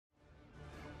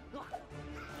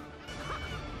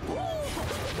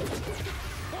Yo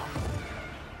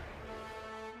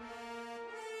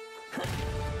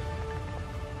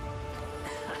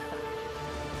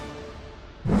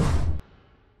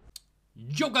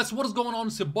guys, what is going on?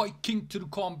 It's your boy King to the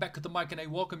Calm back at the mic, and I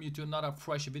welcome you to another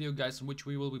fresh video, guys, in which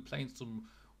we will be playing some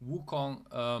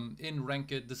Wukong in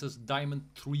Ranked. This is Diamond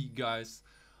 3, guys,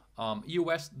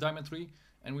 EOS Diamond 3,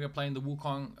 and we are playing the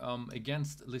Wukong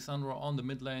against Lissandra on the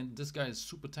mid lane. This guy is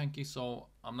super tanky, so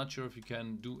I'm not sure if you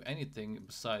can do anything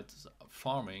besides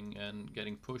farming and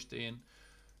getting pushed in,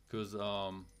 because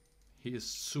he is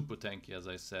super tanky, as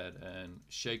I said, and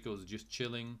Shaco is just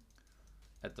chilling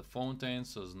at the fountain,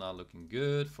 so it's not looking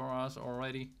good for us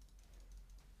already.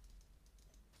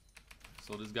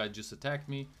 So this guy just attacked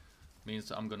me,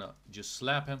 means I'm gonna just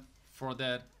slap him for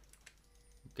that.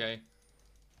 Okay,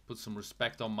 put some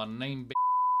respect on my name,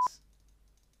 b****s.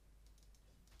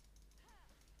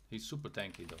 He's super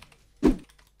tanky though.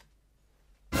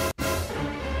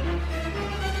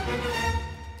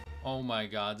 Oh my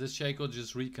god, this Shaco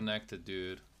just reconnected,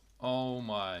 dude. Oh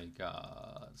my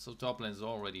god. So top lane is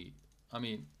already,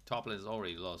 top lane is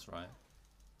already lost, right?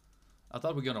 I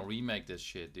thought we were gonna remake this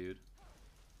shit, dude.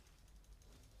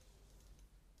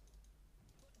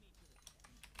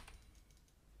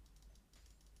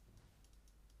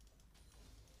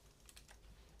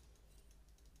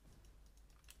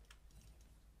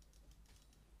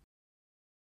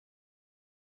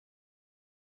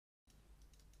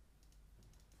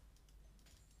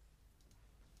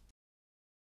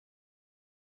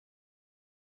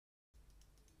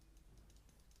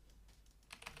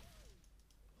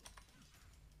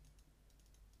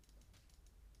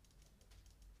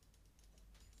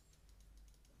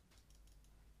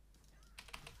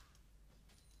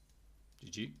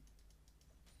 GG.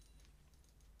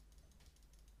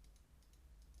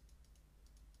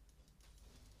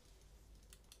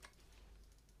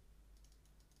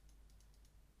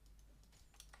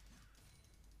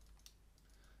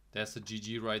 That's a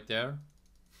GG right there.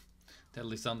 That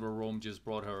Lissandra Rome just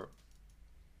brought her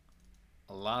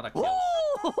a lot of kills.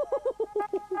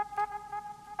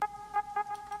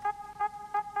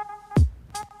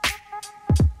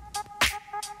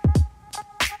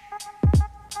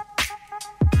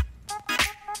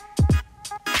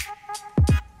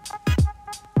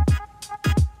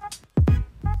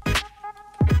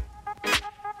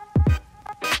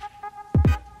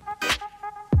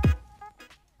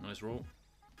 Nice roll.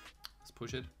 Let's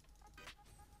push it.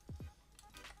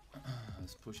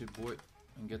 Let's push it, boy,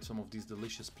 and get some of these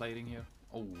delicious plating here.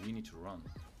 Oh, we need to run.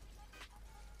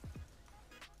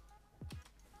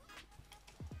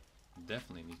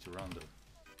 Definitely need to run though.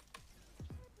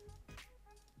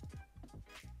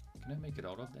 Can I make it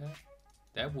out of that?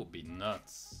 That would be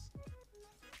nuts.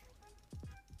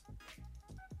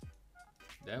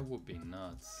 That would be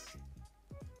nuts.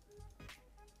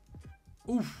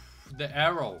 Oof. The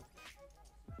arrow.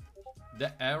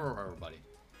 The arrow, everybody.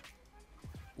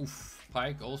 Oof.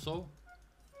 Pike also.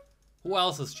 Who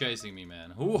else is chasing me, man?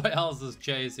 Who else is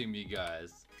chasing me,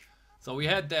 guys? So we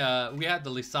had the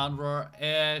Lissandra,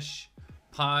 Ashe,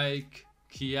 Pike,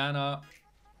 Kiana.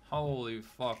 Holy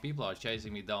fuck, people are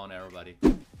chasing me down, everybody.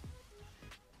 Yo,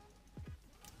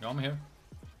 I'm here.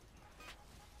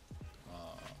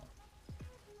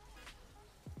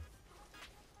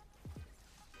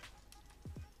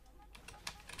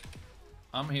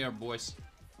 I'm here, boys.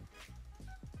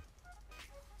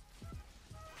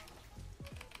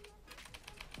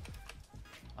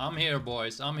 I'm here,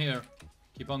 boys. I'm here.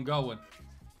 Keep on going.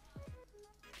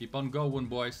 Keep on going,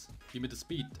 boys. Give me the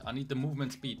speed. I need the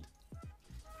movement speed.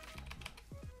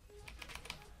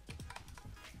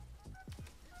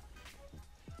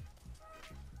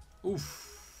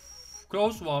 Oof.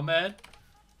 Close one, man.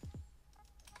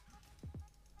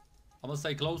 I'm gonna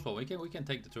say close one. We can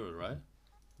take the turret, right?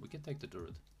 We can take the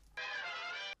turret.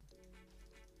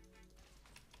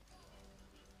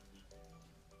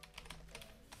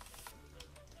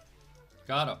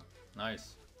 Got him.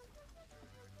 Nice.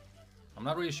 I'm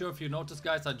not really sure if you noticed,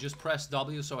 guys. I just pressed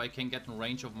W so I can get in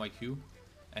range of my Q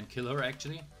and kill her,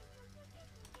 actually.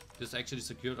 This actually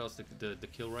secured us the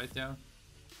kill right there,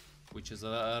 which is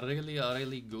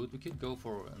really good. We could go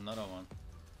for another one.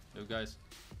 You guys.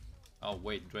 Oh,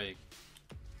 wait, Drake.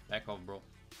 Back off, bro.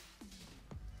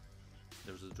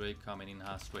 There's a Drake coming in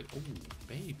half straight. Oh,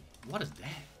 baby. What is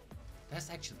that? That's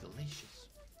actually delicious.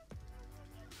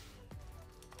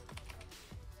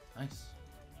 Nice.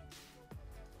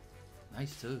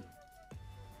 Nice too.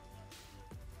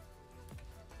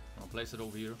 I'll place it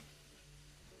over here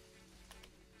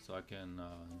so I can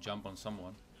jump on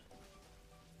someone.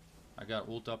 I got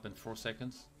ult up in 4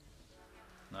 seconds.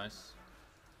 Nice.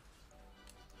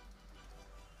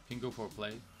 Can go for a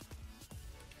play.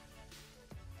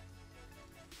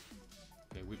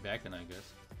 Okay, we back in, I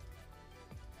guess.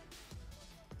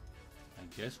 I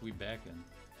guess we back in.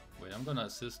 Wait, I'm gonna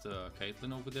assist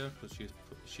Caitlyn over there because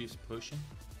she's pushing.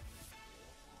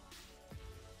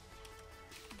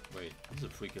 Wait, this is a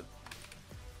free kill.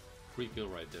 Free kill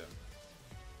right there.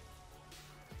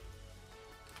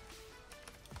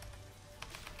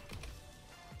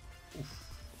 Oof,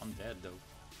 I'm dead though.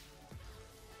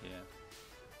 Yeah.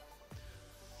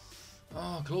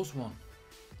 Oh, close one.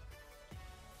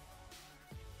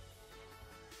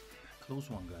 Close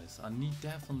one, guys. I need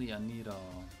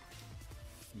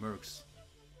mercs.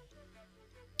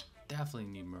 Definitely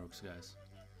need mercs, guys.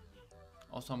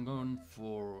 Also, I'm going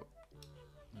for.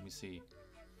 Let me see.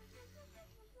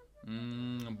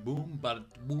 Boom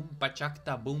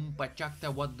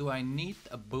pachakta. What do I need?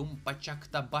 A boom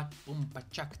pachakta, but boom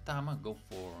pachakta. I'm gonna go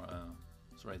for.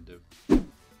 It's right there.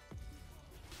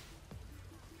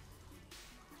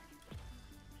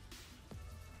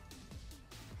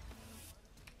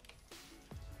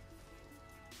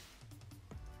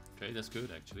 Okay, that's good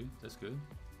actually. That's good.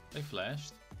 They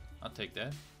flashed. I'll take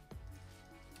that.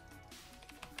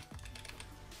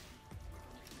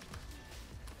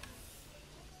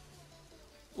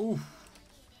 Oof.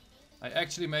 I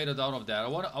actually made it out of that.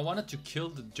 I wanted to kill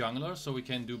the jungler so we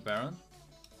can do Baron.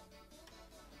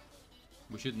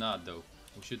 We should not though.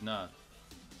 We should not.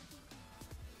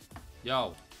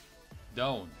 Yo.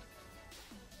 Don't.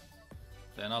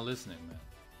 They're not listening, man.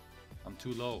 I'm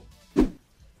too low.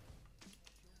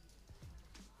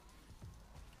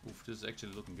 Oof, this is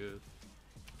actually looking good.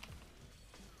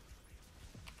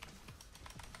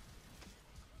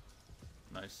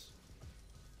 Nice.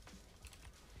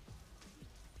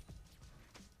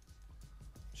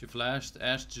 She flashed.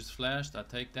 Ashe just flashed. I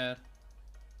take that.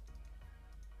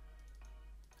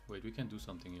 Wait, we can do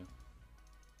something here.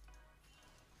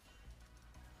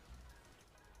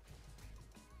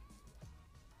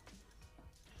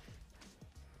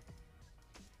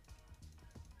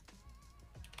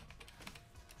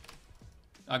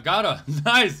 I got her.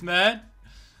 Nice, man.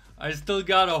 I still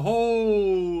got a.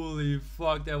 Holy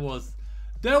fuck, that was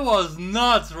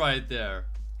nuts right there.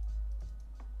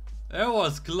 That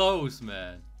was close,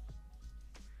 man.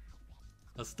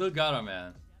 I still got her,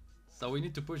 man. So we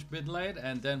need to push mid lane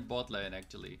and then bot lane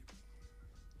actually.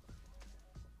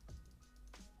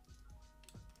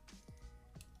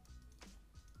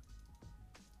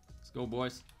 Let's go,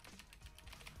 boys.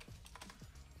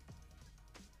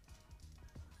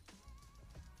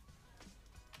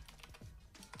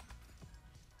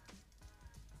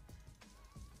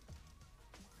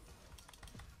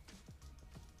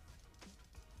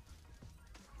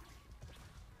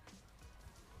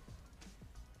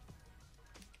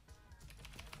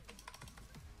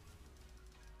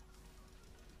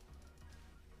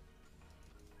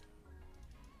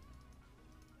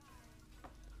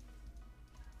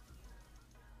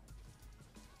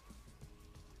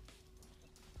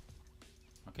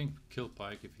 I can kill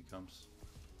Pike if he comes.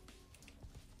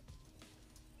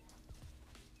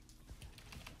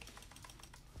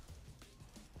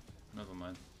 Never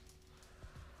mind.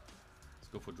 Let's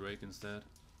go for Drake instead.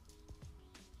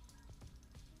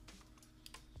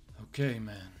 Okay,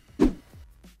 man.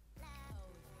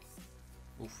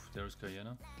 Oof, there's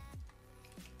Kayena.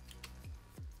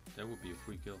 That would be a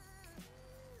free kill.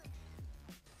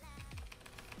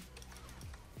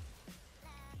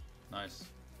 Nice.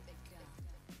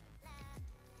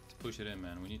 Push it in,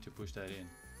 man. We need to push that in.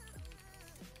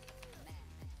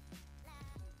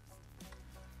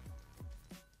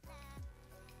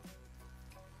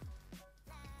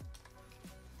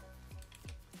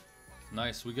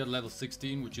 Nice, we got level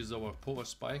 16, which is our power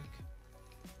spike.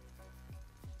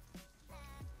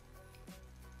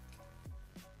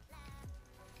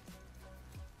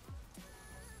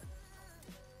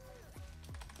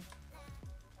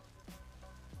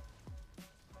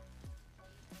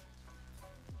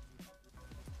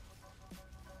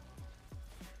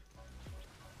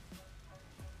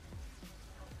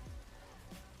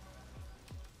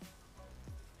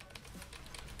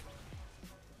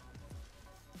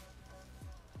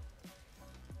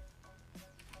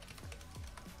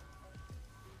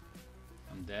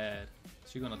 Dead.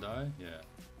 Is she gonna die? Yeah.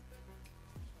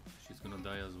 She's gonna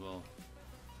die as well.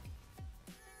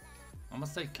 I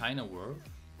must say kinda worth,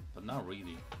 but not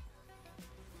really.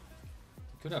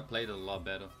 Could have played it a lot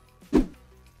better.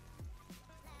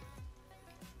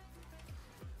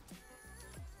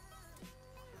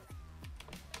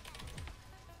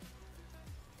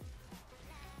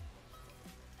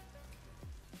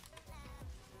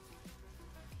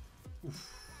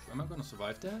 Oof. Am I gonna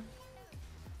survive that?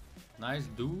 Nice,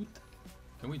 dude.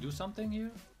 Can we do something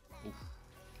here? Oof.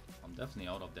 I'm definitely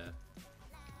out of that.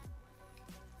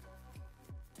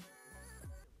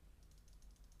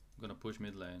 I'm gonna push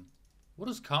mid lane. What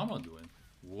is Karma doing?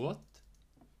 What?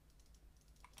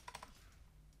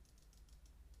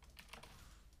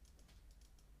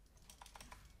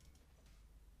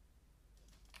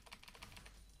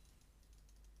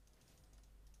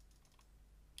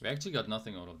 We actually got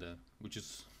nothing out of that, which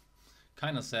is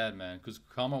kind of sad, man. Because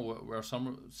Karma were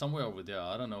somewhere over there.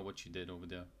 I don't know what she did over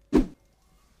there.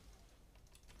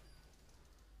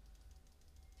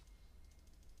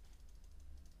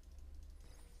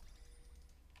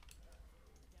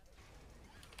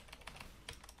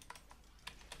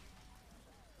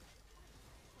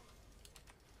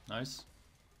 Nice.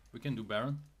 We can do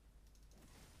Baron.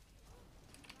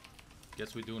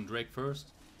 Guess we're doing Drake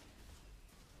first.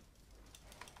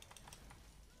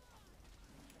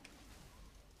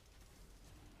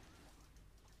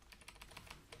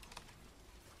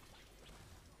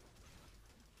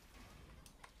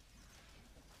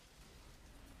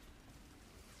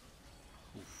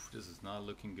 Oof, this is not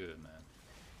looking good, man.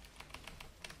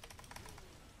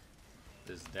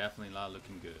 This is definitely not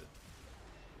looking good.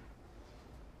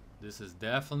 This is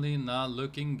definitely not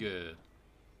looking good.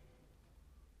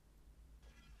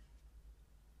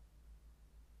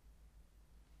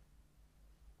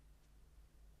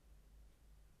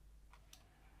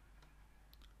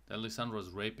 That Lissandra is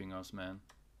raping us, man.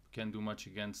 Can't do much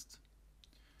against.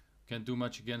 Can't do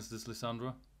much against this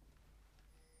Lissandra.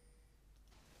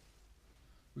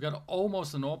 We got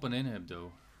almost an open inhib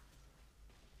though.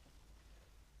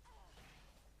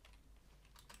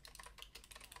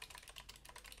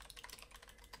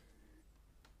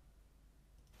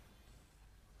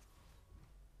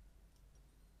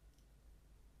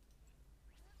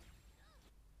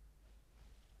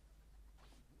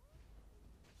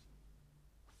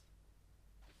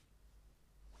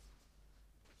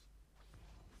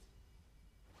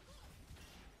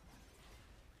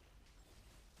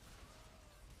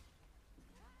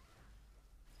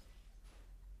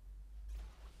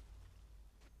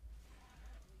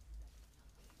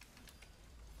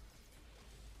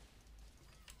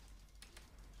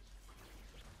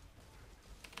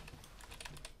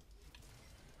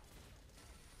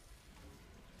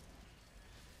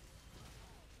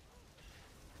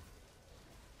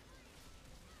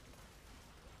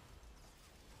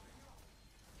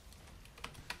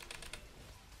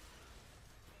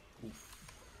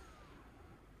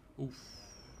 Oof.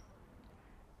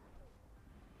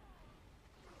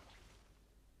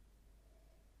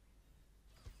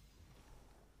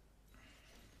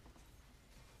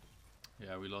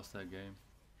 Yeah, we lost that game.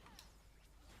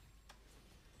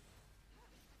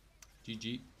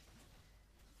 GG.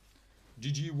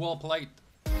 GG, well played.